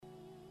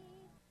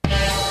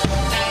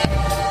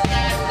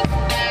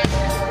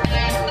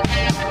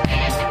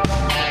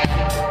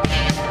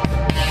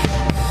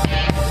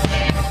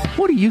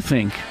you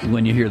think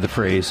when you hear the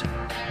phrase,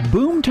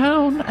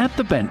 Boomtown at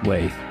the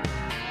Bentway?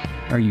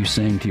 Are you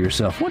saying to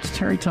yourself, what's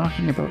Terry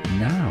talking about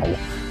now?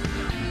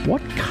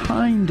 What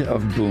kind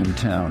of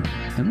boomtown?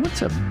 And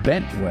what's a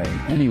Bentway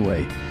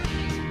anyway?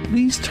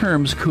 These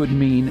terms could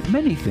mean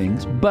many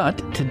things,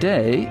 but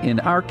today, in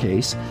our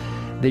case,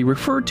 they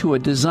refer to a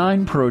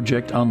design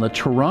project on the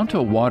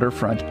Toronto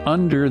waterfront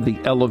under the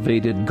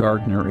elevated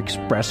Gardiner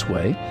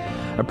Expressway,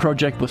 a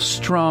project with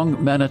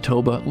strong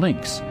Manitoba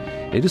links.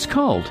 It is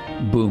called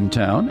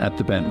Boomtown at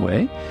the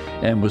Bentway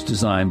and was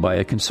designed by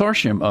a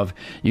consortium of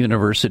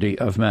University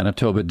of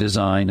Manitoba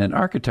Design and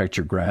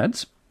Architecture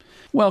grads.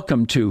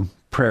 Welcome to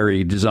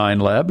Prairie Design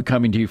Lab,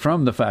 coming to you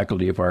from the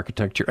Faculty of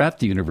Architecture at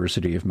the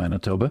University of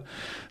Manitoba.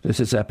 This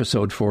is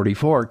episode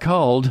 44,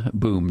 called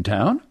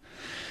Boomtown.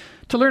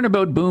 To learn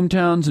about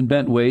boomtowns and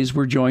bentways,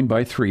 we're joined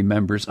by three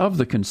members of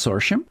the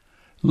consortium.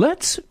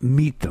 Let's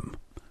meet them.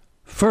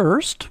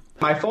 First,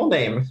 my full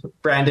name,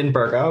 Brandon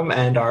Burgum,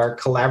 and our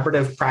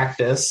collaborative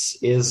practice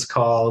is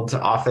called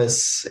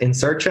Office in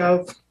Search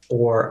of,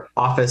 or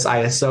Office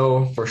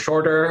ISO for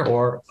shorter,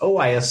 or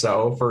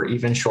OISO for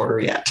even shorter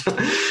yet.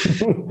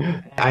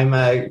 I'm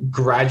a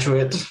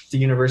graduate of the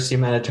University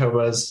of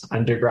Manitoba's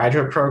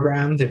undergraduate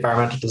program, the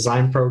Environmental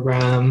Design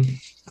program.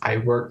 I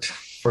worked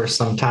for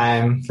some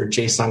time for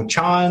Jae Sung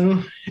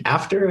Chon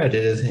after in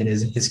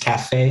his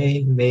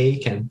cafe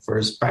make and for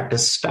his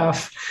practice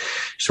stuff.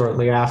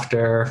 Shortly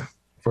after,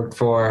 worked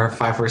for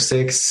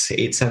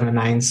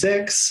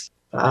 546-8796.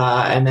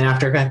 And then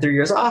after I got 3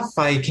 years off,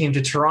 I came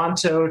to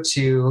Toronto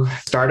to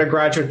start a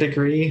graduate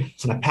degree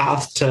on a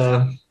path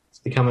to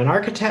become an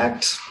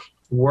architect.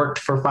 Worked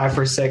for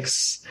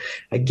 546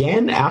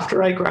 again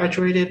after I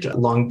graduated,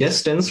 long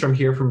distance from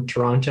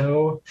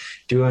Toronto,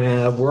 doing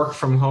a work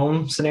from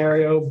home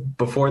scenario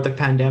before the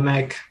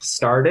pandemic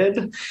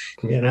started.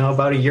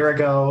 About a year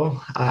ago,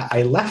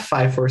 I left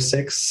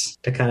 546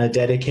 to kind of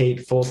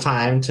dedicate full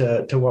time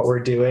to what we're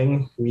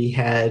doing. We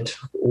had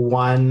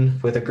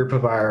won with a group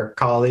of our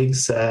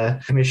colleagues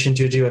commissioned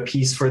to do a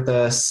piece for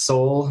the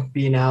Seoul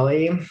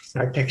Biennale,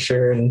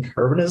 Architecture and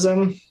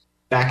Urbanism,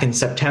 back in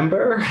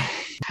September,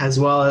 as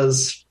well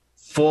as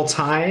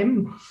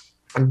full-time,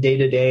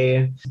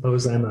 day-to-day.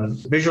 I'm a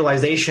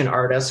visualization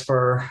artist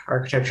for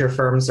architecture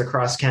firms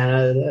across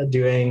Canada,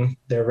 doing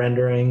their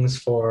renderings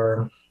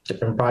for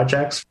different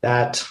projects.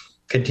 That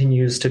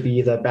continues to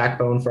be the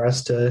backbone for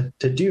us to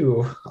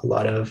do a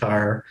lot of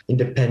our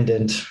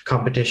independent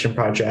competition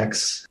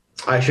projects.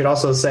 I should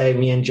also say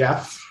me and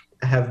Jeff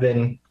have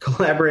been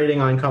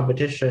collaborating on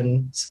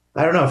competitions.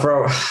 I don't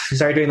know, we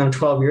started doing them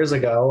 12 years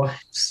ago,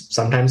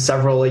 sometimes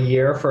several a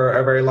year for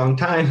a very long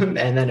time.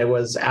 And then it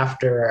was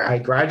after I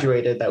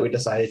graduated that we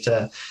decided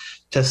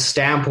to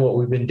stamp what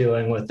we've been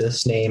doing with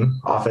this name,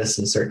 Office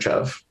in Search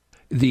of.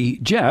 The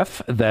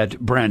Jeff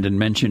that Brandon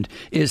mentioned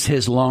is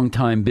his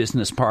longtime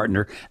business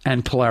partner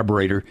and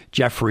collaborator,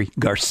 Jeffrey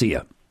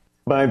Garcia.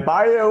 My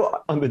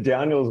bio on the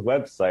Daniels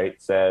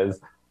website says,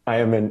 I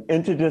am an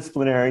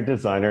interdisciplinary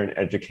designer and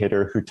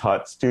educator who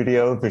taught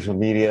studio, visual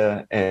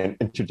media, and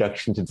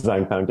introduction to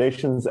design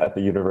foundations at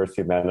the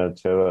University of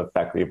Manitoba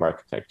Faculty of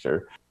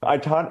Architecture. I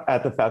taught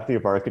at the Faculty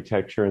of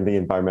Architecture in the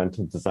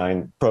environmental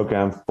design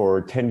program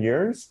for 10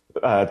 years,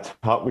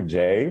 taught with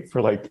Jay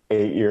for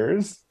 8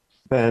 years.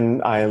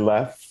 Then I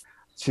left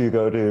to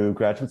go to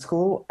graduate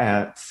school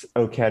at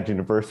OCAD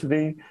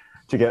University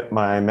to get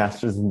my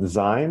master's in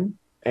design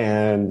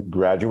and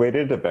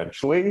graduated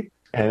eventually.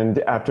 And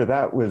after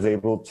that, was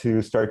able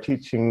to start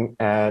teaching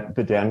at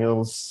the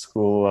Daniels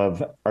School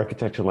of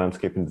Architecture,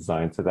 Landscape, and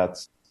Design. So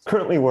that's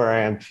currently where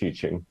I am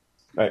teaching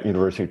at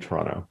University of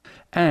Toronto.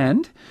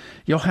 And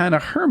Johanna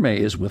Herme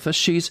is with us.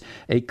 She's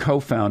a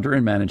co-founder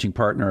and managing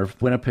partner of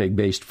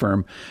Winnipeg-based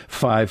firm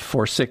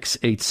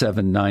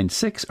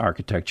 546-8796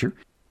 Architecture.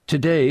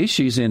 Today,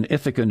 she's in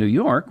Ithaca, New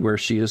York, where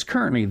she is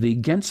currently the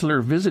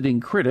Gensler Visiting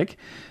Critic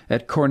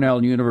at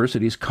Cornell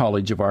University's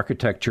College of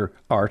Architecture,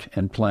 Art,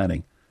 and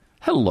Planning.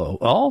 Hello,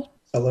 all.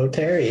 Hello,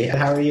 Terry.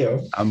 How are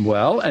you? I'm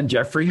well. And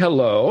Jeffrey,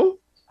 hello.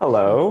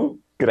 Hello.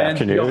 Good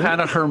afternoon. And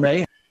Johanna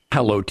Herme,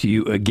 hello to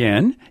you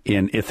again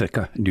in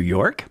Ithaca, New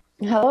York.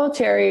 Hello,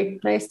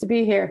 Terry. Nice to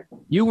be here.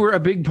 You were a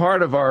big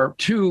part of our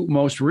two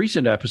most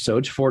recent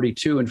episodes,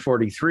 42 and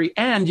 43,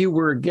 and you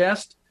were a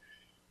guest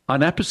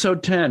on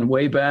episode 10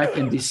 way back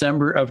in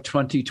December of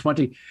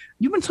 2020.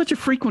 You've been such a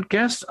frequent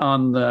guest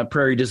on the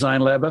Prairie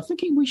Design Lab. I'm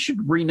thinking we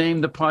should rename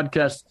the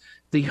podcast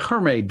the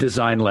Herme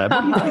Design Lab.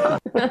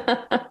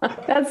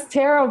 That's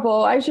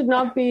terrible. I should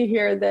not be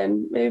here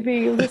then. Maybe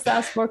you'll just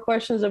ask more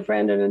questions of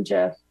Brandon and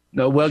Jeff.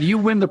 No, well, you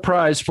win the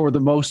prize for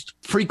the most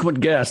frequent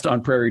guest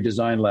on Prairie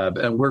Design Lab,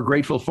 and we're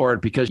grateful for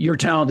it because your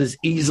talent is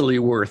easily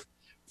worth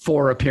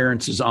 4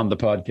 appearances on the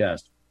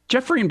podcast.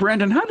 Jeffrey and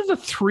Brandon, how did the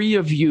three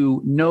of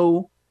you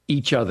know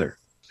each other?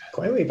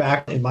 Quite way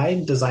back in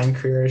my design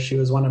career, she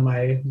was one of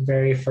my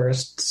very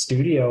first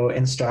studio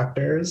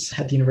instructors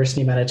at the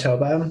University of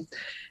Manitoba.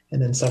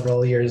 And then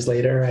several years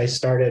later, I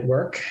started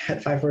work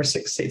at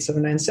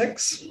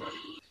 546-8796.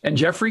 And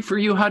Jeffrey, for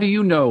you, how do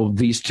you know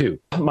these two?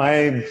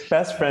 My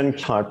best friend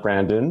taught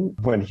Brandon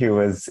when he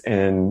was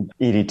in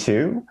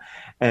ED2.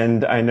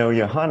 And I know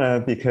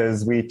Johanna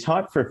because we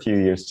taught for a few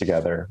years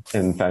together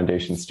in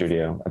Foundation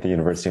Studio at the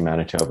University of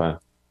Manitoba.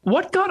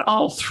 What got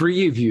all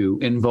three of you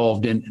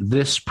involved in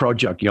this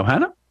project,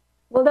 Johanna?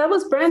 Well, that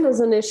was Brandon's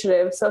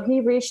initiative. So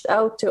he reached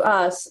out to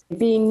us,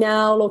 being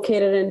now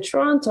located in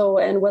Toronto,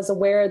 and was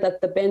aware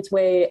that the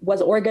Bentway was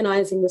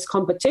organizing this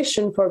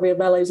competition for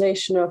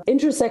revitalization of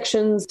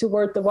intersections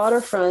toward the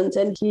waterfront.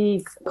 And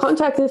he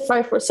contacted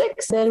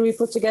 546. Then we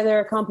put together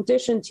a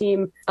competition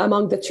team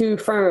among the two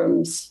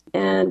firms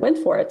and went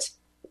for it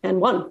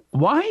and won.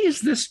 Why is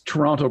this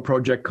Toronto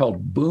project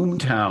called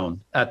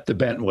Boomtown at the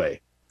Bentway?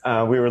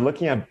 We were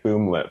looking at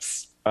boom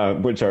lifts,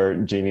 which are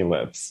genie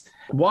lifts.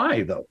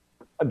 Why, though?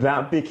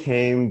 That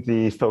became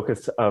the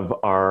focus of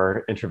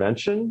our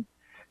intervention,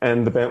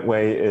 and the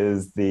Bentway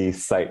is the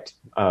site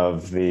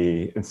of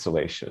the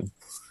installation.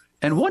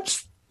 And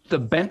what's the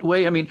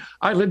Bentway? I mean,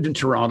 I lived in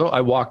Toronto.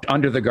 I walked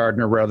under the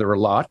Gardiner rather a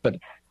lot, but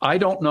I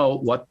don't know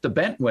what the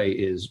Bentway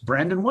is.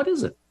 Brandon, what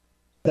is it?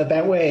 The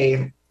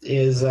Bentway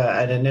is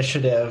an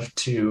initiative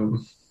to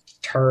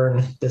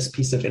turn this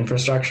piece of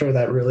infrastructure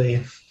that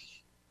really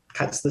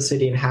cuts the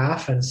city in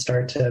half and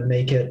start to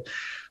make it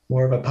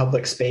more of a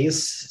public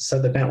space.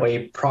 So the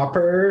Bentway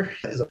proper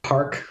is a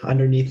park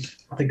underneath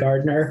the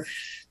Gardiner,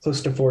 close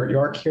to Fort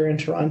York here in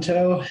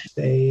Toronto.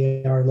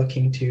 They are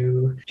looking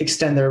to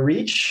extend their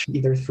reach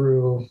either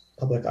through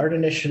public art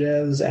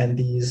initiatives and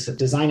these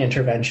design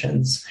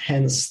interventions,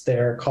 hence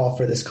their call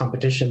for this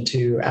competition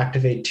to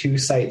activate two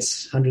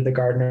sites under the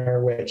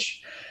Gardiner,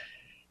 which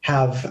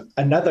have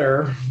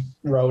another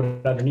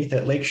road underneath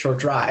it, Lakeshore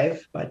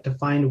Drive, but to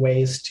find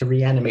ways to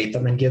reanimate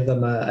them and give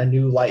them a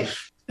new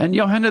life. And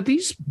Johanna,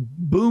 these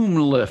boom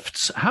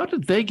lifts, how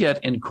did they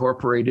get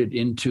incorporated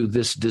into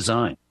this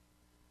design?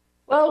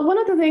 Well, one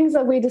of the things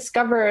that we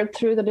discovered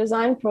through the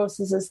design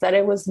process is that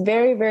it was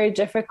very, very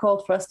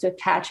difficult for us to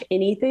attach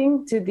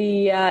anything to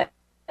the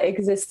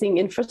existing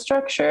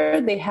infrastructure.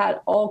 They had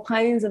all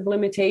kinds of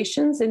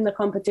limitations in the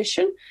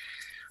competition.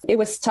 It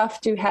was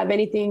tough to have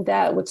anything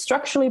that would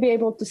structurally be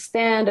able to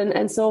stand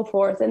and so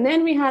forth. And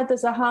then we had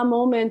this aha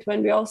moment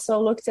when we also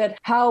looked at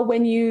how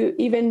when you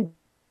even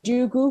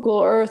do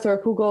Google Earth or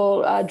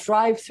Google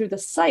Drive through the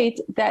site,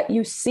 that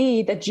you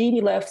see the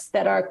genie lifts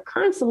that are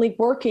currently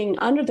working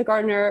under the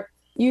Gardiner.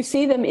 You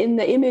see them in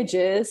the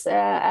images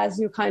as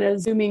you're kind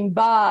of zooming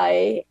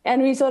by.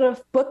 And we sort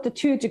of put the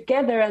two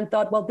together and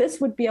thought, well,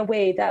 this would be a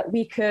way that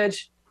we could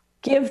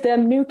give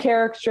them new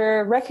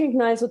character,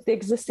 recognize what the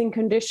existing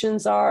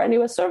conditions are. And it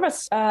was sort of,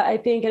 I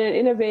think, in an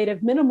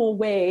innovative, minimal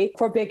way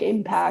for big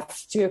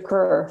impacts to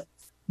occur.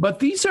 But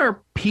these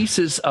are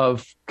pieces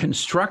of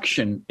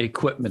construction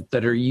equipment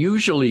that are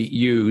usually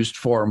used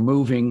for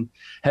moving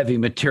heavy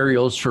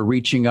materials, for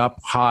reaching up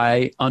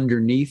high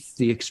underneath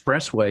the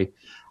expressway.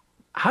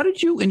 How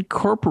did you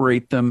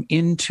incorporate them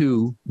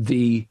into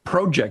the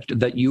project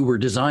that you were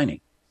designing?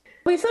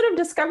 We sort of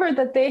discovered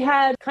that they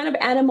had kind of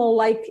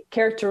animal-like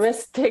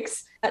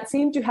characteristics that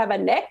seemed to have a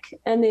neck,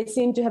 and they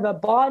seemed to have a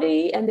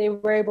body, and they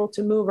were able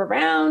to move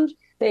around.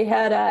 They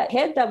had a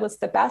head that was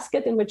the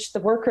basket in which the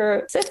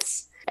worker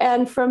sits.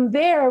 And from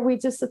there, we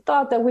just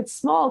thought that with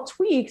small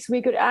tweaks,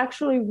 we could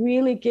actually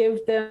really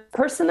give them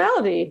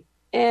personality.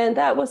 And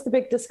that was the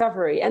big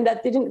discovery. And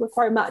that didn't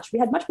require much. We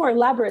had much more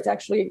elaborate,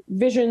 actually,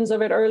 visions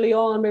of it early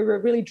on. We were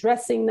really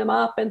dressing them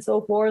up and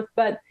so forth,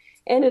 but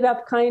ended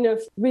up kind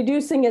of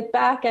reducing it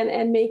back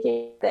and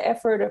making the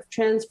effort of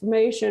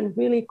transformation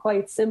really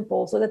quite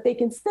simple so that they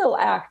can still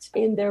act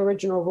in their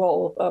original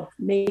role of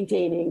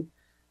maintaining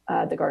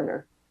the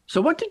Gardiner. So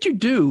what did you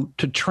do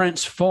to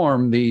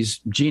transform these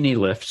genie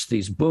lifts,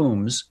 these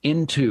booms,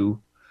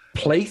 into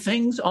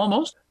playthings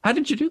almost? How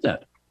did you do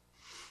that?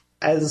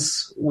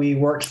 As we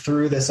worked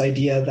through this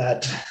idea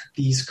that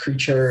these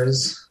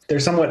creatures,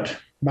 they're somewhat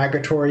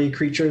migratory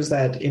creatures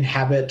that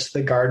inhabit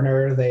the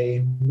Gardiner.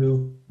 They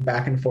move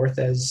back and forth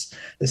as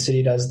the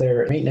city does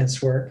their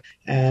maintenance work.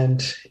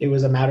 And it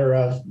was a matter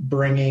of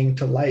bringing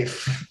to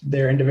life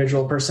their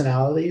individual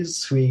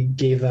personalities. We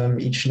gave them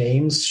each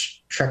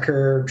names: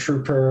 Trekker,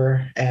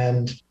 Trooper,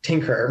 and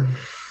Tinker.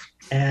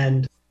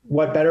 And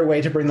what better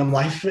way to bring them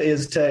life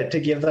is to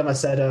give them a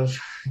set of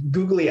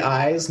googly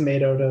eyes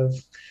made out of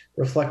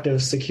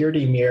reflective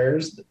security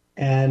mirrors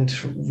and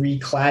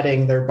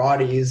recladding their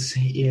bodies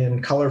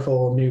in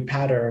colorful new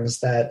patterns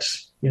that,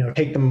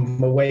 take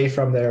them away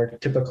from their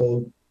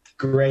typical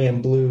gray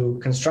and blue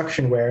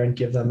construction wear and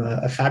give them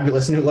a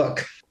fabulous new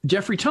look.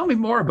 Jeffrey, tell me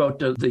more about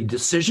the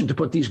decision to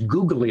put these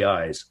googly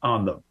eyes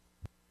on them.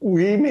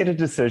 We made a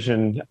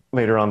decision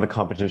later on the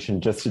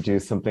competition just to do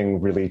something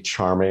really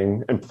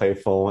charming and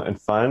playful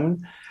and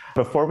fun.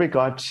 Before we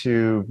got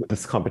to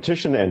this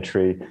competition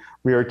entry,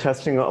 we were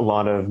testing a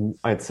lot of,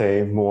 I'd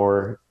say,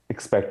 more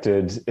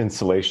expected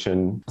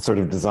installation sort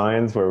of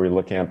designs where we were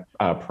looking at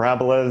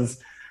parabolas,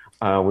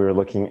 we were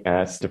looking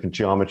at different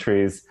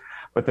geometries.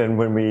 But then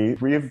when we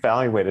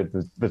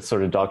reevaluated the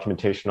sort of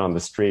documentation on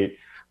the street,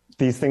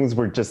 these things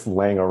were just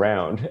laying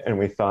around. And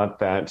we thought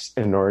that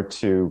in order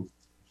to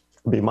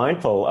be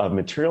mindful of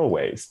material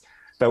waste,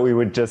 that we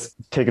would just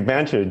take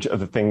advantage of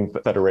the things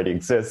that already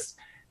exist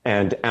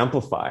and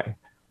amplify,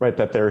 right?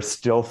 That they're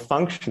still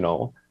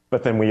functional,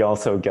 but then we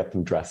also get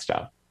them dressed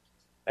up.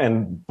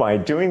 And by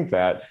doing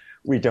that,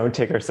 we don't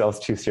take ourselves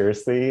too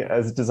seriously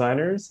as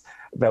designers,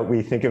 that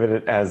we think of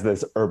it as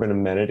this urban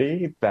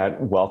amenity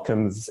that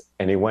welcomes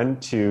anyone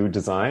to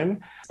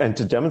design. And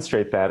to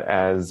demonstrate that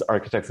as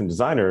architects and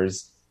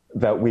designers,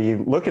 that we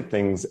look at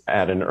things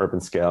at an urban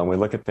scale and we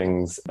look at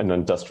things at an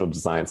industrial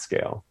design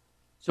scale.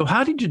 So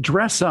how did you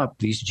dress up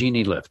these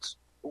genie lifts?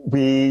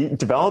 We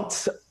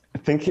developed, I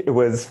think it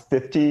was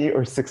 50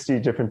 or 60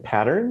 different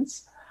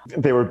patterns.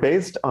 They were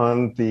based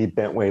on the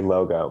Bentway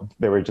logo.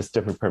 They were just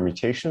different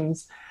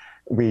permutations.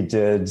 We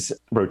did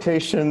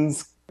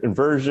rotations,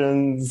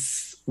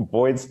 inversions,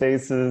 void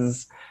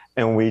spaces,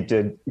 and we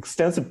did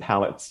extensive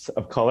palettes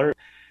of color.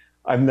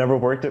 I've never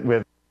worked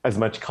with as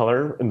much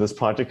color in this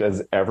project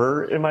as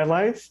ever in my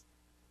life.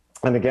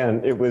 And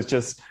again, it was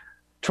just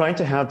trying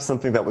to have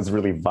something that was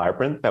really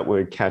vibrant, that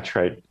would catch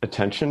right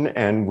attention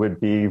and would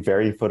be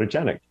very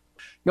photogenic.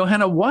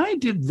 Johanna, why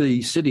did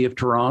the city of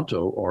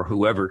Toronto, or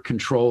whoever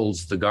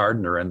controls the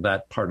Gardiner and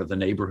that part of the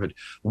neighborhood,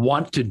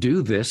 want to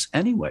do this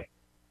anyway?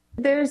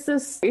 There's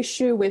this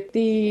issue with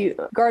the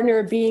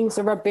Gardiner being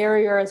sort of a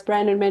barrier, as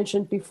Brandon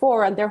mentioned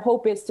before, and their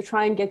hope is to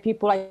try and get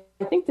people, I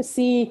think, to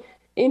see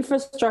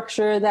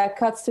infrastructure that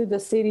cuts through the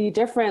city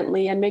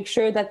differently and make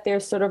sure that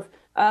there's sort of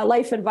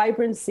life and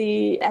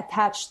vibrancy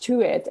attached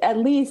to it, at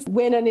least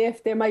when and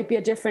if there might be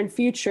a different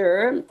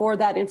future for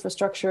that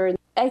infrastructure.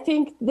 I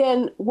think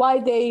then why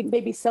they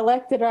maybe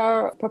selected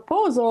our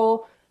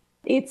proposal,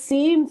 it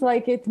seemed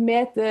like it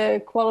met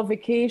the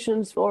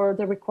qualifications or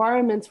the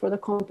requirements for the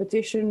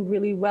competition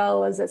really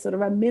well as a sort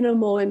of a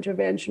minimal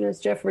intervention, as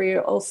Jeffrey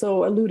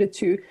also alluded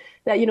to,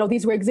 that, you know,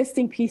 these were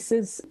existing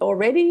pieces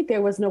already.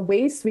 There was no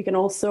waste. We can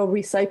also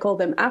recycle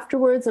them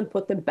afterwards and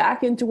put them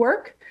back into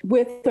work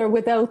with or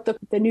without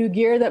the new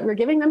gear that we're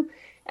giving them.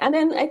 And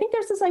then I think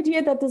there's this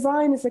idea that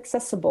design is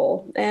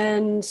accessible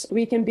and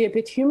we can be a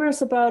bit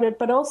humorous about it,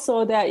 but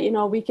also that, you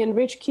know, we can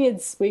reach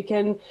kids, we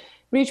can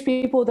reach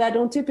people that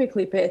don't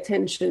typically pay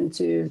attention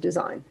to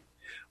design.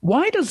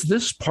 Why does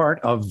this part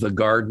of the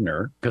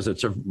Gardiner, because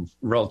it's a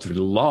relatively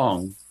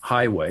long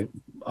highway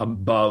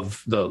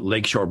above the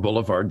Lakeshore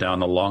Boulevard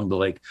down along the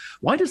lake,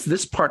 why does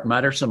this part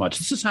matter so much?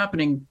 This is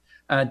happening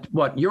at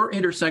what? Your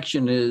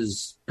intersection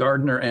is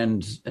Gardiner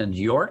and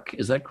York,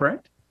 is that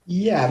correct?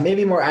 Yeah,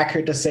 maybe more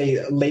accurate to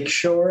say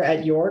Lakeshore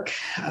at York,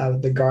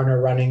 the Gardiner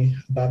running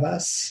above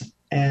us.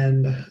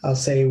 And I'll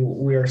say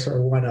we're sort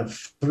of one of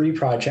three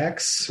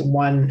projects.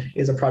 One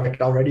is a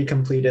project already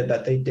completed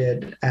that they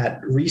did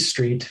at Reese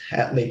Street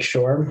at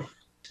Lakeshore.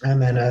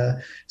 And then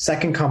a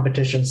second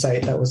competition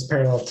site that was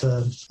parallel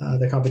to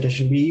the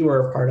competition we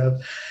were a part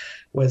of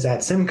was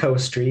at Simcoe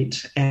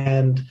Street.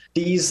 And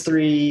these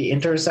three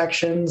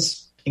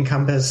intersections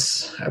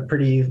encompass a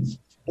pretty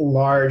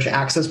large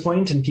access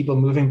point and people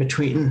moving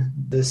between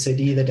the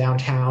city, the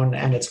downtown,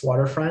 and its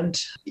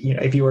waterfront. You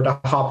know, if you were to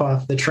hop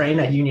off the train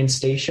at Union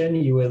Station,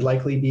 you would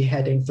likely be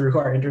heading through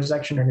our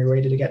intersection on your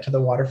way to get to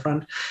the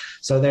waterfront.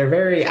 So they're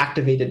very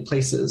activated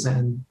places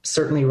and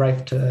certainly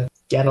ripe to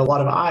get a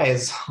lot of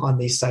eyes on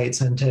these sites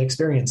and to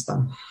experience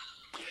them.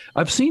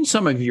 I've seen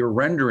some of your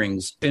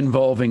renderings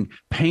involving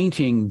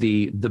painting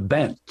the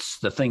bents,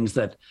 the things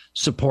that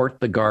support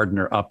the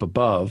Gardiner up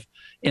above,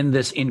 in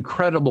this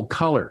incredible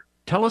color.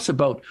 Tell us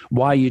about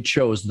why you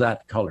chose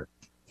that color.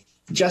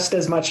 Just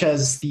as much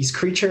as these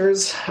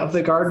creatures of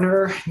the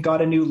Gardiner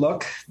got a new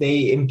look,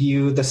 they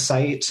imbue the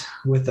site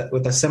with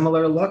a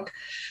similar look.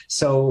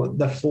 So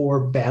the four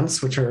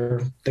bents, which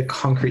are the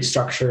concrete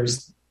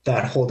structures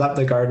that hold up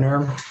the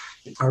Gardiner,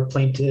 are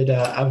painted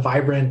a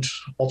vibrant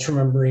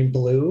ultramarine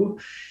blue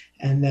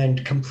and then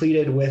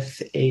completed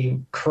with a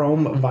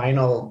chrome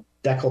vinyl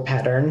decal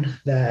pattern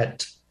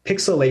that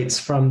pixelates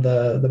from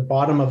the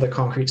bottom of the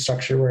concrete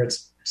structure where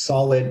it's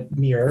solid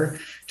mirror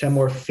to a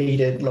more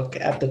faded look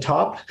at the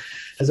top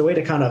as a way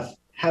to kind of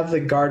have the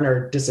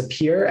Gardiner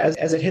disappear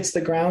as it hits the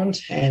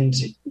ground. And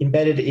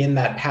embedded in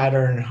that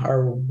pattern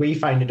are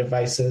wayfinding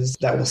devices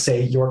that will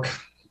say York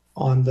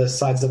on the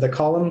sides of the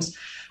columns,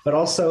 but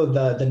also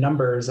the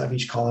numbers of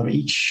each column.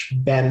 Each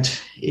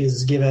bent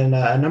is given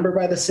a number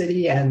by the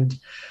city, and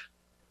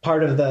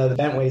part of the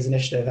Bentways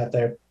initiative at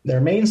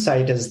their main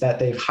site is that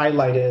they've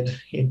highlighted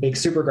in big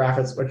super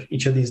graphics what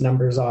each of these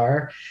numbers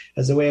are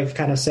as a way of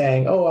kind of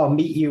saying, oh, I'll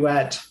meet you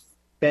at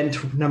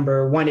bent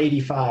number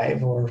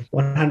 185 or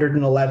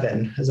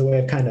 111 as a way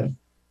of kind of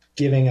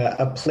giving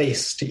a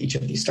place to each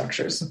of these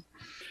structures.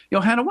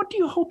 Johanna, what do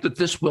you hope that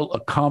this will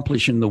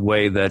accomplish in the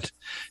way that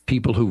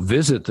people who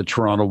visit the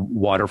Toronto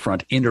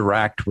waterfront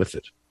interact with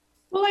it?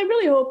 Well, I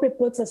really hope it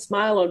puts a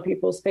smile on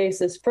people's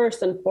faces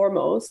first and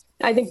foremost.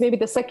 I think maybe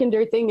the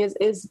secondary thing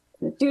is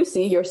do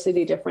see your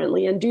city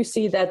differently and do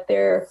see that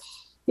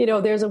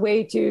there's a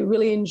way to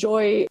really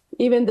enjoy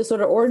even the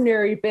sort of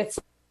ordinary bits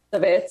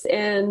of it.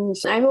 And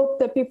I hope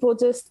that people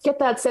just get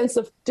that sense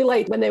of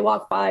delight when they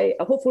walk by.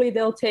 Hopefully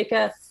they'll take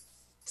a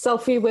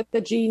selfie with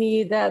the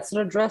genie that's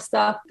sort of dressed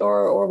up,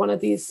 or one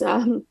of these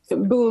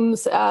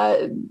booms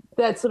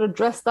that's sort of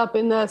dressed up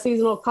in a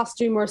seasonal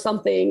costume or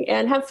something,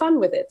 and have fun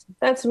with it.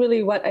 That's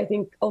really what I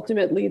think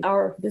ultimately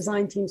our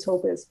design team's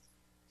hope is.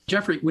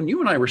 Jeffrey, when you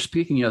and I were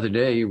speaking the other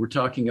day, you were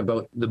talking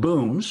about the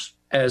booms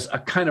as a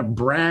kind of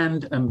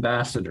brand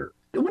ambassador.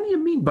 What do you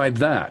mean by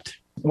that?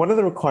 One of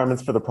the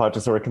requirements for the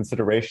project or a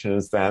consideration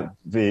is that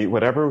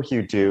whatever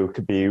you do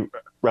could be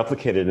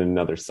replicated in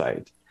another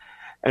site.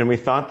 And we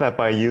thought that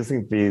by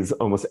using these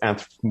almost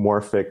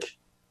anthropomorphic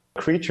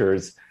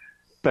creatures,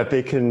 that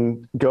they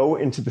can go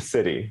into the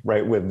city,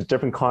 right, with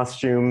different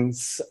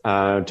costumes,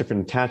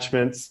 different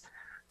attachments,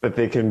 that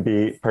they can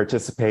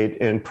participate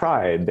in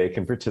Pride, they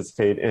can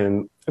participate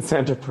in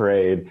Santa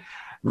Parade.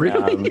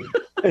 Really?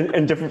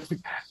 And different,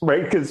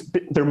 right, because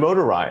they're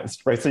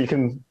motorized, right, so you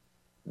can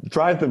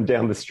drive them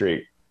down the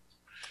street.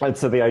 And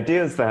so the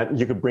idea is that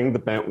you could bring the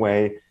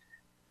Bentway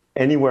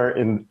anywhere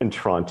in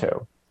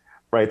Toronto,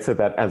 right? So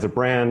that as a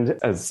brand,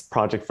 as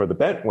project for the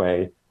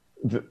Bentway,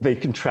 they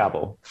can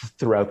travel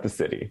throughout the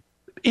city.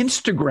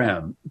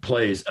 Instagram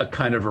plays a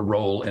kind of a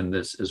role in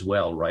this as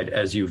well, right?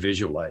 As you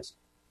visualize.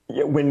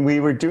 Yeah, when we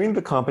were doing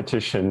the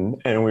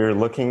competition and we were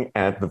looking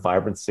at the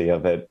vibrancy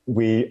of it,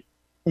 we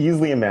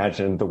easily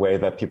imagined the way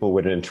that people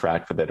would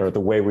interact with it, or the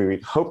way we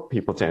would hope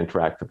people to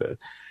interact with it.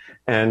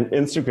 And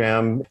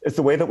Instagram is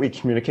the way that we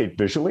communicate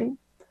visually.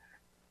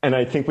 And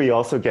I think we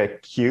also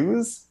get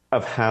cues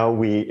of how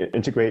we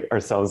integrate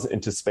ourselves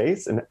into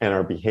space and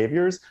our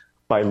behaviors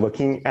by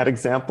looking at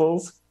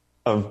examples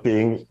of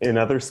being in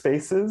other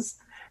spaces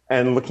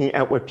and looking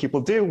at what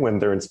people do when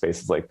they're in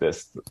spaces like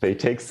this. They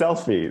take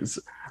selfies,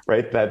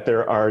 right? That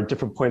there are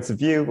different points of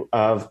view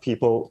of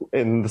people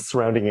in the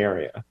surrounding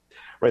area,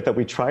 right? That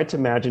we try to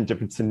imagine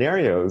different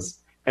scenarios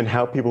and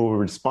how people would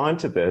respond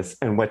to this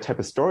and what type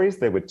of stories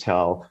they would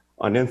tell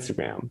on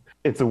Instagram.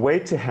 It's a way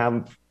to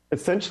have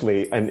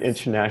essentially an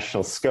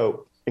international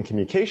scope in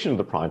communication of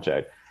the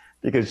project,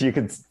 because you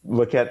could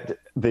look at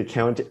the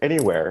account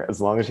anywhere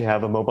as long as you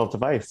have a mobile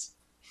device.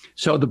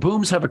 So the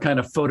booms have a kind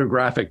of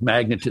photographic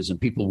magnetism.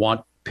 People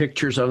want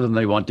pictures of them.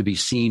 They want to be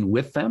seen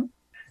with them.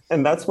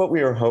 And that's what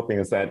we were hoping,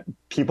 is that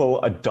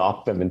people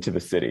adopt them into the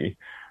city,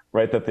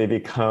 right? That they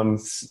become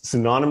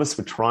synonymous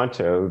with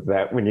Toronto,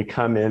 that when you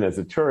come in as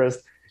a tourist,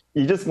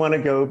 you just want to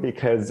go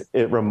because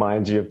it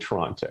reminds you of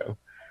Toronto,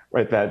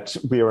 right? That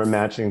we are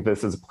imagining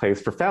this as a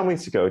place for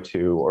families to go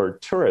to, or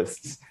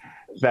tourists,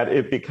 that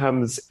it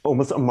becomes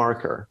almost a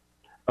marker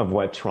of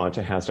what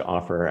Toronto has to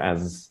offer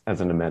as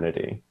an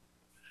amenity.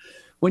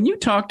 When you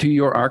talk to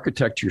your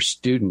architecture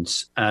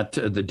students at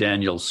the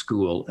Daniels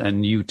School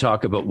and you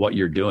talk about what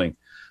you're doing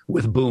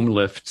with boom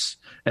lifts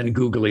and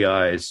googly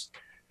eyes,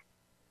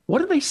 what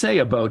do they say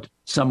about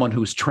someone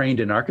who's trained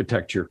in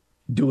architecture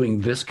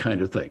doing this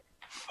kind of thing?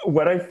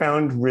 What I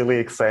found really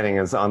exciting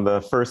is on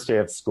the first day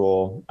of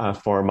school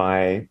for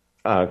my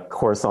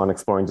course on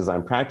exploring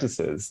design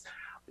practices,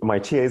 my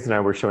TAs and I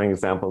were showing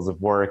examples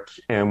of work.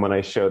 And when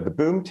I showed the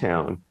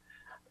Boomtown,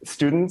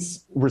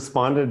 students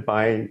responded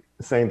by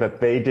saying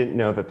that they didn't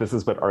know that this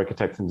is what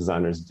architects and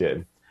designers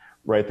did,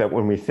 right? That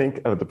when we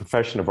think of the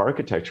profession of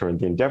architecture and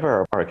the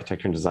endeavor of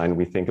architecture and design,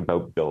 we think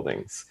about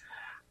buildings.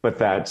 But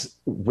that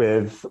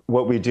with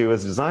what we do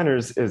as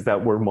designers is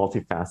that we're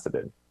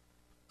multifaceted.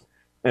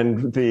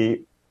 And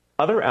the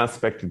other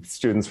aspect that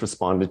students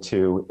responded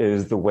to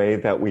is the way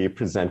that we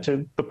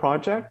presented the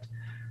project.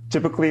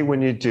 Typically,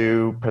 when you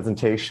do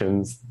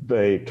presentations,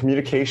 the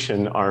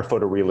communication are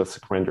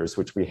photorealistic renders,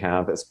 which we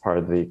have as part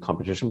of the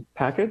competition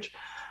package.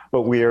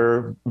 But we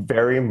are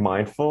very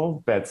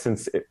mindful that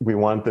since we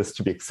want this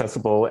to be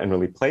accessible and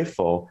really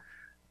playful,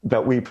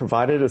 that we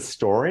provided a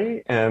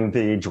story, and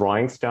the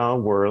drawing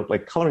style were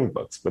like coloring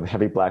books with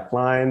heavy black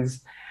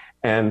lines.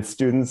 And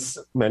students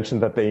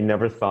mentioned that they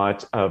never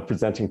thought of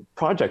presenting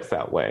projects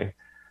that way,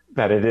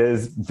 that it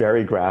is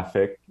very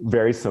graphic,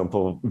 very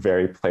simple,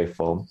 very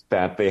playful,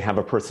 that they have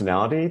a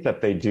personality,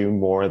 that they do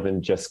more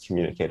than just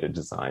communicated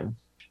design.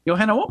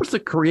 Johanna, what was the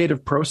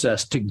creative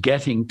process to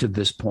getting to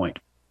this point?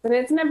 And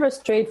it's never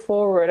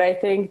straightforward. I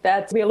think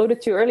that we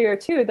alluded to earlier,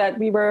 too, that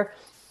we were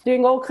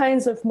doing all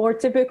kinds of more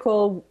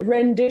typical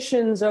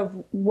renditions of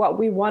what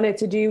we wanted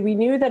to do. We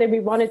knew that we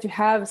wanted to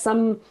have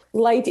some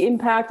light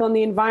impact on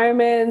the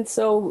environment.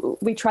 So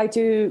we tried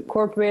to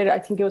incorporate, I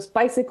think it was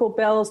bicycle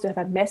bells, to have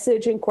a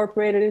message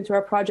incorporated into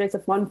our project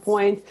at one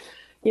point.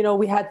 You know,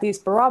 we had these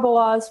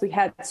parabolas, we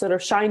had sort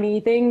of shiny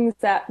things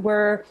that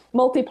were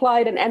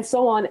multiplied and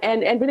so on,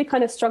 and really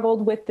kind of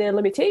struggled with the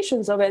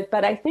limitations of it.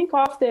 But I think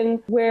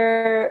often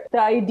where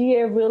the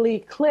idea really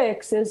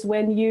clicks is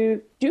when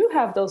you do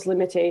have those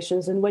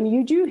limitations and when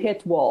you do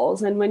hit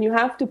walls and when you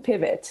have to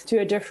pivot to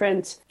a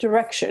different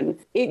direction.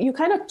 You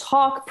kind of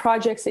talk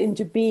projects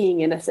into being,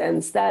 in a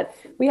sense, that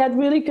we had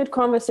really good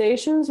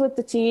conversations with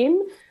the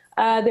team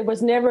There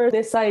was never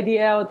this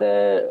idea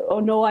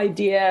or no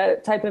idea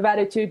type of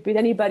attitude with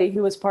anybody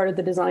who was part of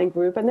the design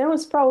group. And there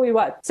was probably,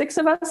 6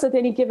 of us at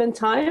any given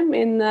time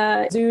in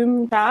the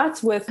Zoom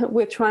chat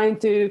with trying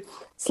to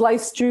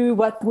slice through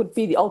what would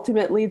be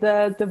ultimately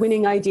the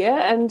winning idea.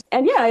 And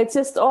yeah, it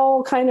just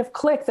all kind of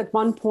clicked at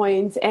one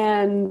point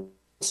and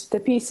the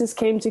pieces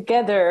came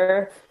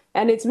together.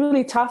 And it's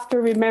really tough to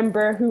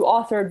remember who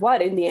authored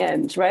what in the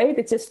end, right?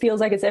 It just feels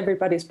like it's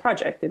everybody's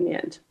project in the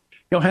end.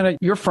 Johanna,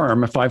 your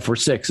firm,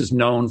 546, is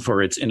known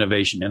for its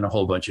innovation in a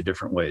whole bunch of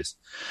different ways,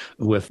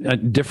 with a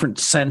different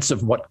sense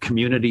of what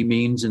community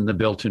means in the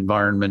built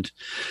environment,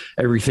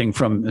 everything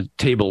from a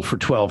table for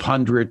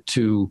 1200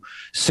 to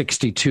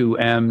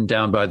 62M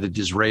down by the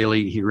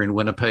Disraeli here in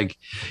Winnipeg.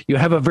 You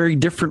have a very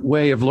different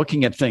way of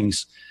looking at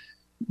things.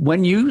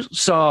 When you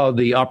saw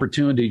the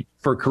opportunity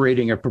for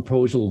creating a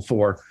proposal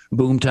for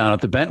Boomtown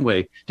at the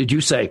Bentway, did you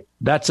say,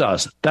 that's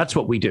us, that's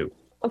what we do?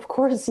 Of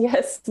course,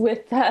 yes.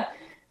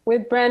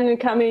 With Brandon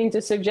coming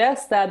to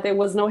suggest that, there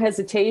was no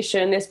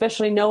hesitation,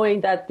 especially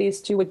knowing that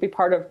these two would be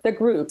part of the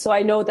group. So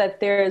I know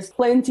that there's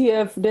plenty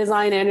of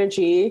design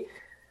energy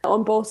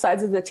on both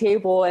sides of the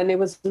table, and it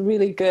was a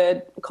really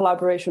good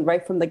collaboration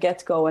right from the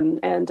get-go.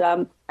 And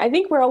I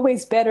think we're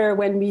always better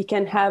when we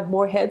can have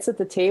more heads at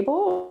the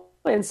table.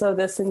 And so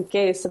this in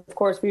case, of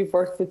course, we've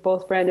worked with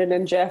both Brandon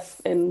and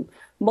Jeff in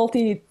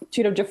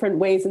multitude of different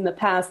ways in the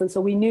past. And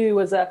so we knew it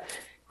was a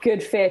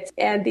good fit.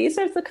 And these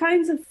are the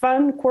kinds of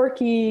fun,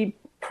 quirky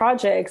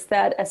projects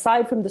that,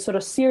 aside from the sort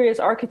of serious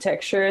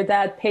architecture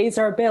that pays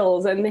our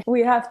bills and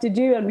we have to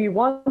do and we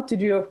want to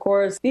do, of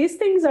course, these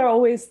things are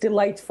always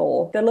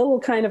delightful. The little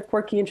kind of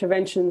quirky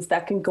interventions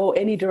that can go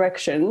any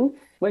direction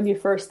when you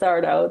first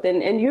start out.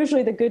 And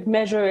usually the good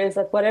measure is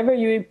that whatever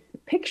you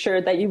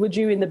pictured that you would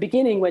do in the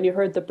beginning when you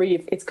heard the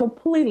brief, it's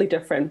completely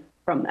different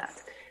from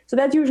that. So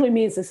that usually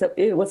means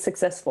it was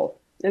successful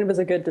and it was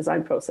a good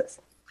design process.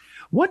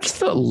 What's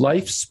the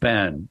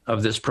lifespan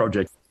of this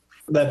project?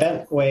 The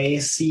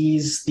Bentway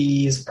sees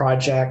these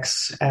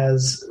projects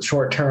as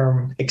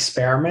short-term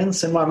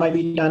experiments in what might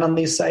be done on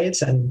these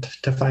sites and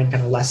to find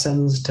kind of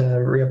lessons to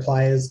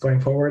reapply as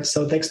going forward.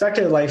 So the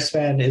expected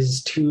lifespan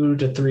is 2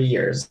 to 3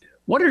 years.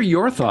 What are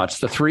your thoughts,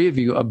 the three of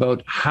you,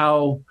 about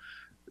how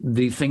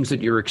the things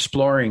that you're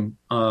exploring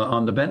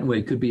on the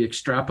Bentway could be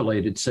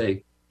extrapolated,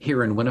 say,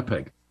 here in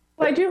Winnipeg?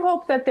 Well, I do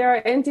hope that there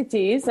are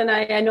entities, and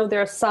I know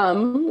there are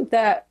some,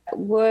 that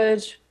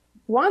would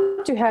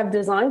want to have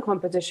design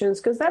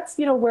competitions, because that's,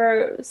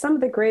 where some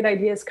of the great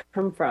ideas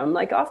come from.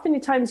 Like,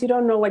 oftentimes you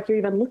don't know what you're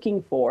even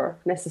looking for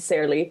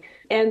necessarily.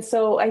 And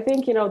so I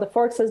think, the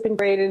Forks has been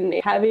great in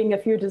having a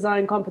few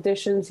design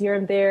competitions here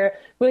and there,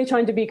 really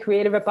trying to be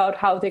creative about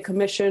how they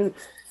commission,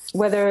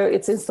 whether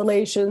it's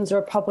installations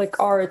or public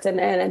art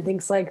and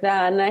things like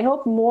that. And I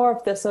hope more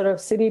of the sort of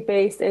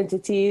city-based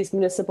entities,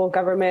 municipal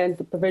government,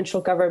 the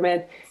provincial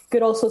government,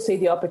 could also see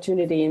the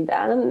opportunity in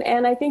that.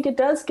 And I think it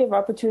does give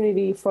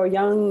opportunity for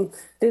young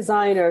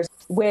designers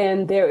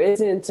when there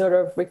isn't sort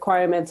of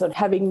requirements on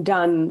having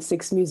done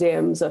 6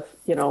 museums of,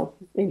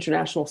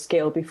 international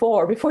scale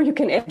before you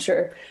can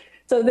enter.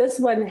 So this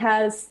one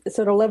has a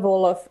sort of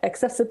level of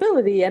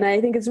accessibility. And I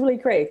think it's really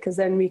great because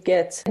then we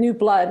get new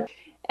blood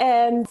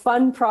and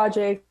fun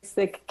projects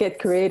that get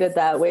created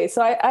that way.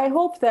 So I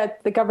hope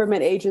that the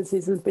government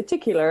agencies in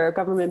particular,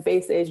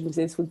 government-based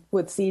agencies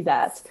would see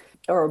that,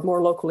 or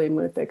more locally in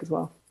Winnipeg as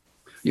well.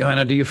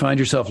 Johanna, do you find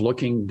yourself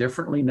looking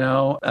differently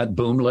now at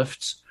boom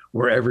lifts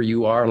wherever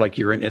you are, like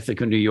you're in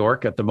Ithaca, New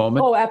York at the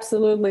moment? Oh,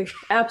 absolutely.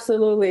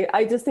 Absolutely.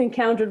 I just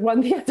encountered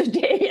one the other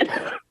day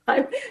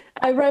and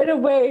I right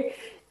away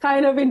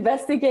kind of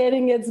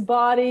investigating its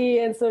body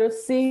and sort of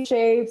seeing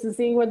shapes and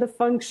seeing what the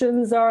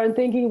functions are and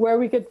thinking where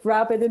we could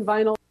wrap it in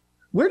vinyl.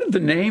 Where did the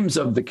names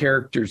of the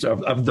characters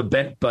of the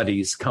Bent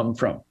Buddies come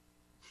from?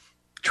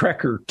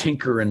 Trekker,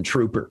 Tinker, and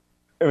Trooper.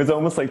 It was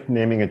almost like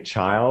naming a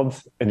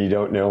child and you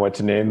don't know what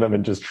to name them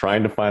and just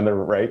trying to find the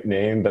right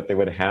name that they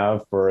would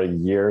have for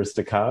years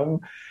to come.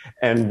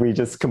 And we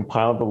just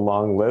compiled a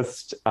long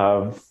list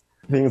of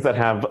things that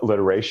have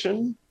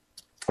alliteration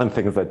and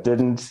things that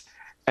didn't.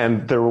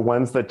 And there were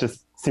ones that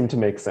just seemed to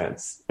make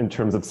sense in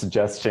terms of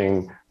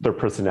suggesting their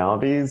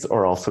personalities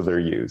or also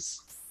their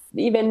use.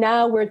 Even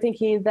now we're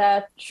thinking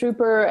that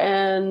Trooper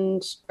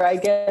and I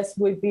guess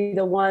would be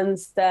the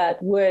ones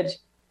that would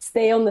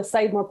stay on the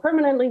site more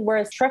permanently,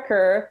 whereas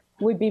Trekker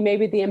would be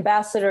maybe the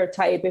ambassador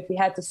type if we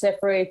had to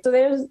separate. So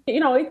there's,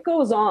 it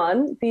goes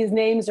on. These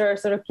names are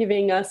sort of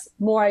giving us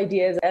more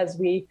ideas as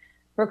we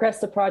progress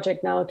the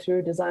project now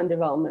through design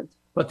development.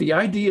 But the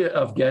idea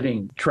of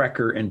getting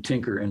Trekker and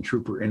Tinker and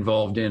Trooper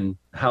involved in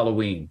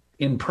Halloween,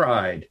 in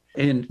Pride,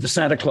 in the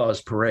Santa Claus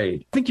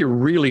Parade, I think you're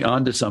really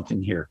onto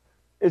something here.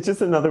 It's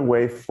just another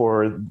way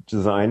for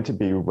design to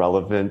be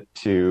relevant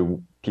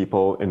to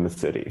people in the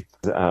city.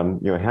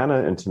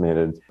 Johanna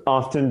intimated,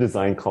 often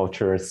design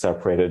culture is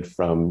separated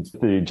from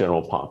the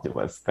general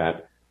populace,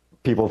 that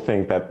people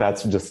think that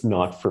that's just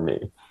not for me.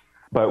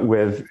 But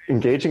with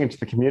engaging into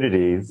the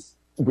communities,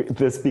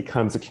 this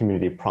becomes a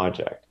community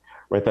project,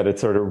 right? That it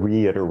sort of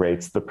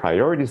reiterates the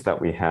priorities that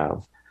we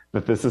have,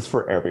 that this is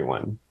for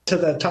everyone. To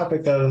the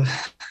topic of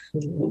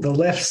the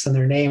lifts and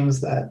their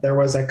names, that there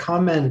was a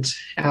comment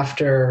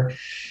after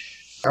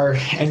our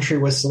entry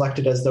was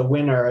selected as the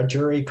winner, a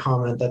jury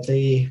comment that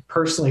they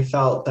personally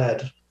felt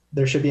that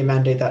there should be a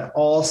mandate that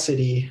all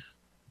city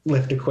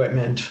lift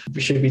equipment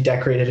should be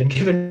decorated and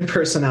given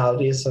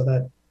personalities, so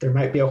that there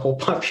might be a whole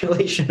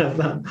population of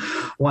them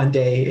one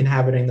day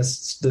inhabiting the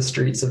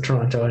streets of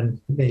Toronto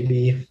and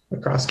maybe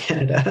across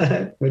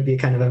Canada. It would be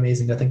kind of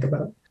amazing to think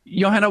about.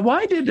 Johanna,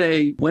 why did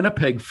a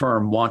Winnipeg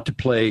firm want to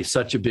play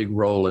such a big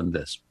role in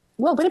this?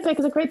 Well, Winnipeg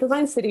is a great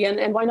design city,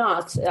 and why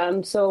not?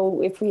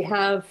 So if we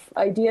have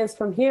ideas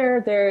from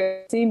here,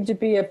 they seem to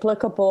be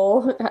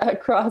applicable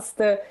across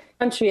the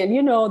country. And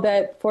you know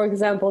that, for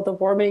example, the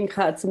Warming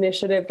Huts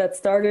initiative that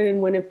started in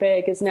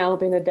Winnipeg has now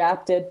been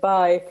adapted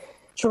by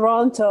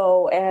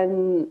Toronto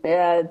and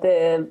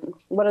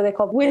what are they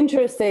called?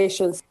 Winter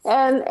stations.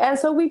 And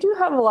so we do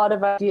have a lot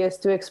of ideas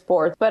to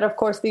export. But of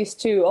course, these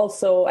two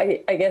also,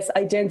 I guess,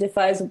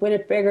 identifies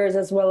Winnipeggers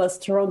as well as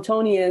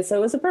Torontonians. So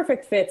it was a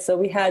perfect fit. So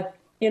we had,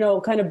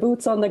 kind of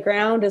boots on the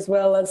ground as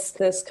well as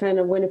this kind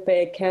of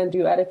Winnipeg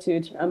can-do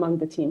attitude among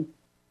the team.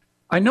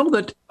 I know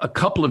that a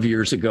couple of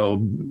years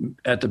ago,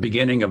 at the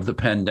beginning of the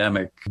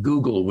pandemic,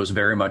 Google was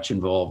very much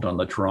involved on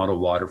the Toronto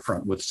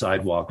waterfront with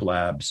Sidewalk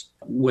Labs,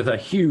 with a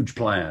huge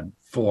plan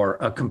for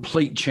a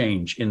complete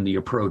change in the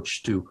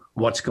approach to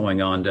what's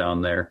going on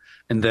down there.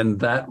 And then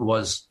that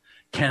was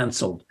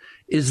canceled.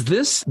 Is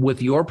this,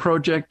 with your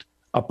project,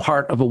 a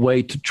part of a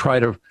way to try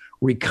to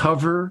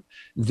recover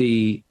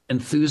the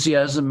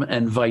enthusiasm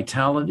and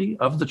vitality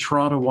of the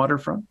Toronto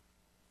waterfront?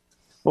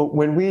 Well,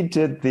 when we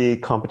did the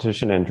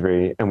competition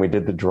entry and we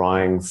did the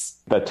drawings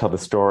that tell the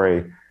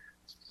story,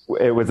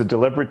 it was a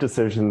deliberate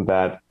decision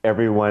that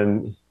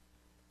everyone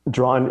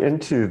drawn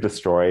into the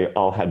story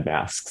all had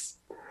masks,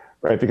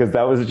 right? Because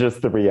that was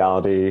just the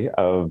reality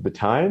of the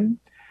time.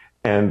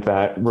 And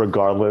that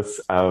regardless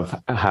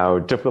of how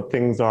difficult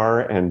things are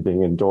and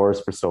being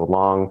indoors for so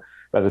long,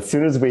 that as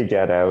soon as we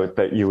get out,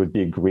 that you would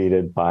be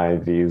greeted by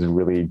these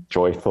really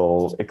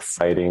joyful,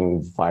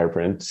 exciting,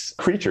 vibrant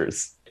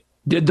creatures.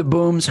 Did the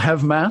booms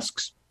have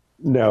masks?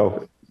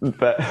 No,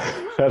 that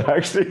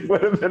actually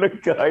would have been a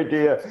good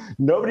idea.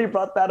 Nobody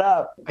brought that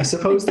up. I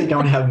suppose they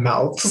don't have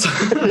mouths.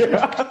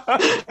 Yeah.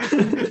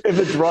 In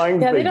the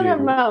drawings, they don't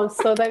have mouths,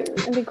 so I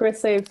think we're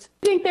saved.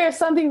 I think there's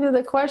something to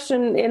the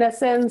question in a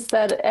sense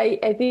that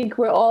I think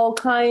we're all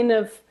kind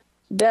of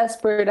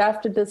desperate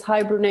after this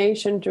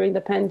hibernation during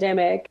the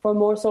pandemic for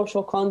more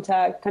social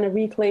contact, kind of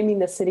reclaiming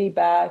the city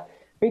back,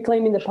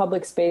 reclaiming the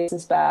public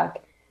spaces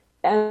back.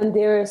 And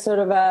there is sort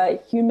of a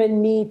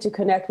human need to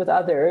connect with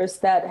others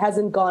that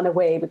hasn't gone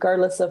away,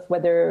 regardless of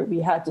whether we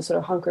had to sort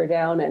of hunker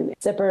down and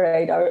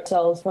separate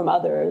ourselves from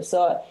others.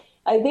 So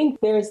I think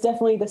there's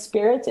definitely the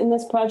spirit in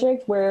this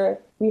project where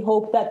we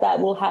hope that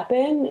will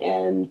happen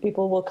and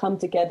people will come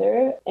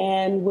together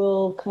and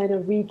will kind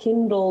of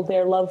rekindle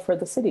their love for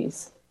the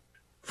cities.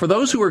 For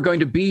those who are going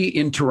to be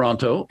in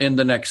Toronto in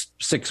the next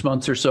 6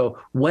 months or so,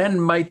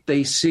 when might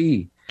they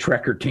see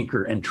Trekker,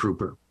 Tinker, and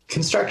Trooper?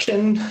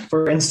 Construction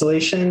for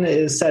installation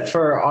is set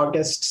for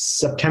August,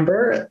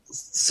 September.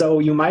 So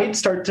you might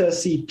start to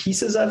see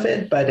pieces of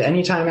it, but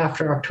anytime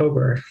after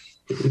October,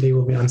 they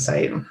will be on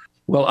site.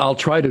 Well, I'll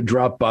try to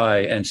drop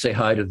by and say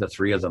hi to the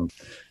three of them.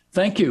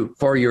 Thank you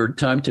for your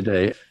time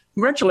today.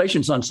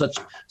 Congratulations on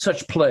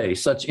such play,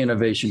 such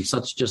innovation,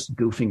 such just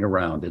goofing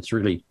around. It's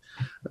really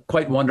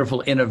quite wonderful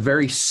in a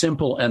very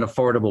simple and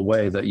affordable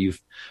way that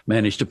you've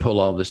managed to pull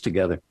all this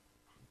together.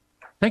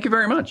 Thank you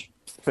very much.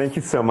 Thank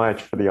you so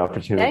much for the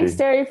opportunity. Thanks,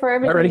 Terry, for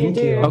everything you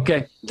do.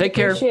 Okay, take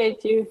care.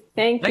 Appreciate you.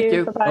 Thank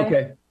you. Bye-bye.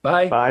 Okay,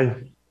 bye. Bye.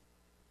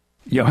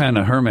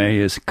 Johanna Herme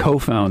is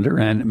co-founder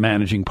and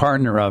managing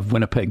partner of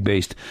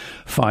Winnipeg-based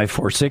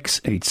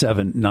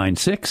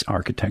 546-8796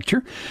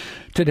 Architecture.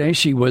 Today,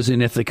 she was in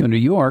Ithaca, New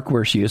York,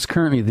 where she is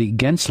currently the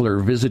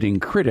Gensler Visiting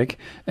Critic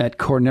at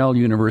Cornell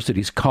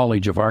University's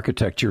College of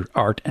Architecture,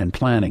 Art and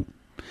Planning.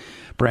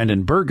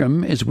 Brandon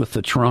Burgum is with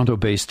the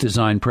Toronto-based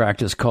design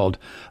practice called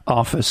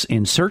Office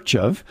in Search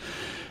Of.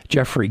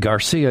 Jeffrey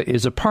Garcia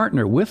is a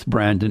partner with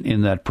Brandon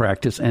in that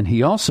practice, and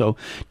he also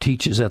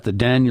teaches at the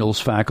Daniels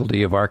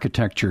Faculty of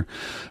Architecture,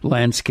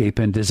 Landscape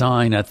and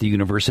Design at the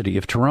University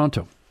of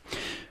Toronto.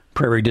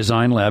 Prairie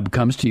Design Lab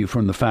comes to you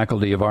from the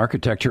Faculty of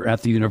Architecture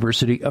at the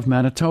University of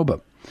Manitoba.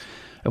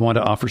 I want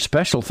to offer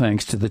special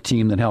thanks to the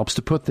team that helps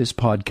to put this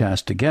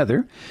podcast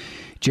together.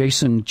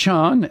 Jason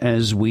Chan,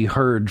 as we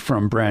heard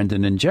from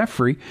Brandon and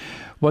Jeffrey,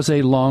 was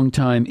a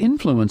longtime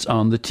influence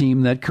on the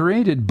team that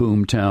created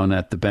Boomtown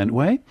at the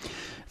Bentway.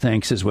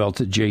 Thanks as well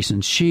to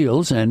Jason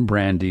Shields and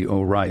Brandy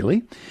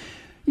O'Reilly.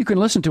 You can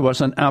listen to us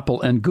on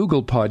Apple and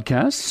Google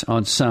Podcasts,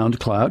 on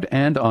SoundCloud,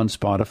 and on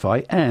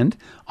Spotify, and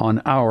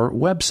on our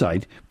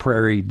website,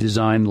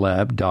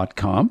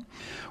 prairiedesignlab.com.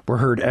 We're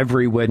heard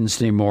every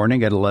Wednesday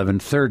morning at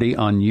 11:30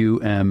 on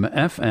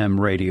UMFM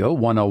Radio,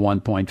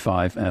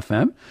 101.5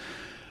 FM.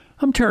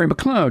 I'm Terry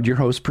McLeod, your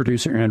host,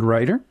 producer, and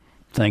writer.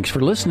 Thanks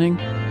for listening.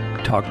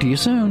 Talk to you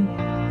soon.